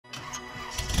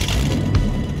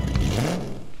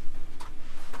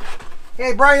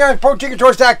Hey, Brian Young,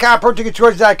 ProTinkerToys.com,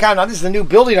 ProTinkerToys.com. Now, this is a new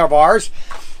building of ours.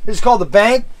 This is called the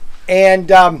bank, and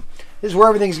this is where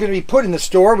everything's going to be put in the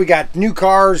store. We got new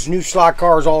cars, new slot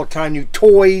cars all the time, new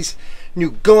toys, new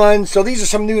guns. So these are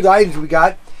some new items we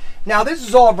got. Now, this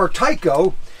is all of our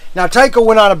Tyco. Now, Tyco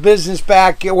went out of business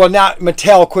back, well, not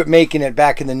Mattel quit making it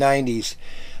back in the 90s.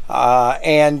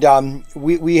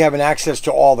 We have an access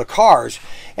to all the cars.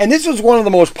 And this was one of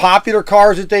the most popular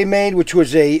cars that they made, which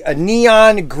was a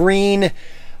neon green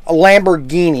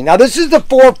Lamborghini. Now, this is the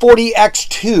 440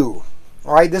 X2.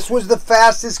 All right, this was the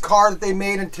fastest car that they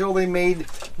made until they made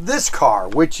this car,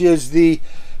 which is the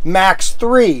Max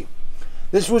 3.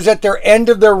 This was at their end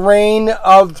of their reign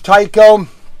of Tyco.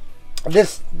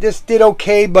 This did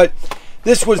okay, but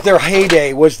this was their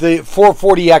heyday, was the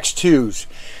 440 X2s.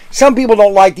 Some people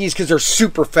don't like these because they're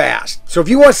super fast. So if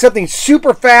you want something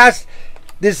super fast,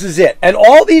 this is it. And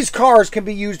all these cars can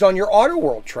be used on your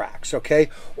Autoworld tracks, okay?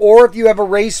 Or if you have a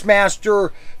Race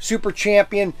Master Super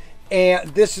Champion,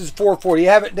 and this is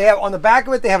 440. They have on the back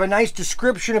of it, they have a nice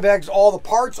description of all the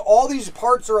parts. All these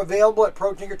parts are available at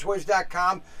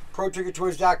ProTinkerToys.com.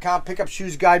 ProTinkerToys.com. Pick up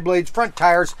shoes, guide blades, front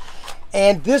tires.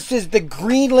 And this is the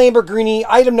green Lamborghini,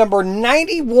 item number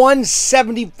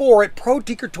 9174 at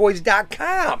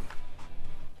ProTinkerToys.com.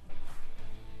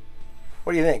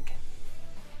 What do you think?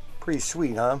 Pretty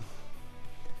sweet, huh?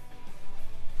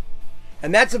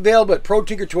 And that's available at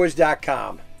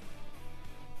ProTinkerToys.com.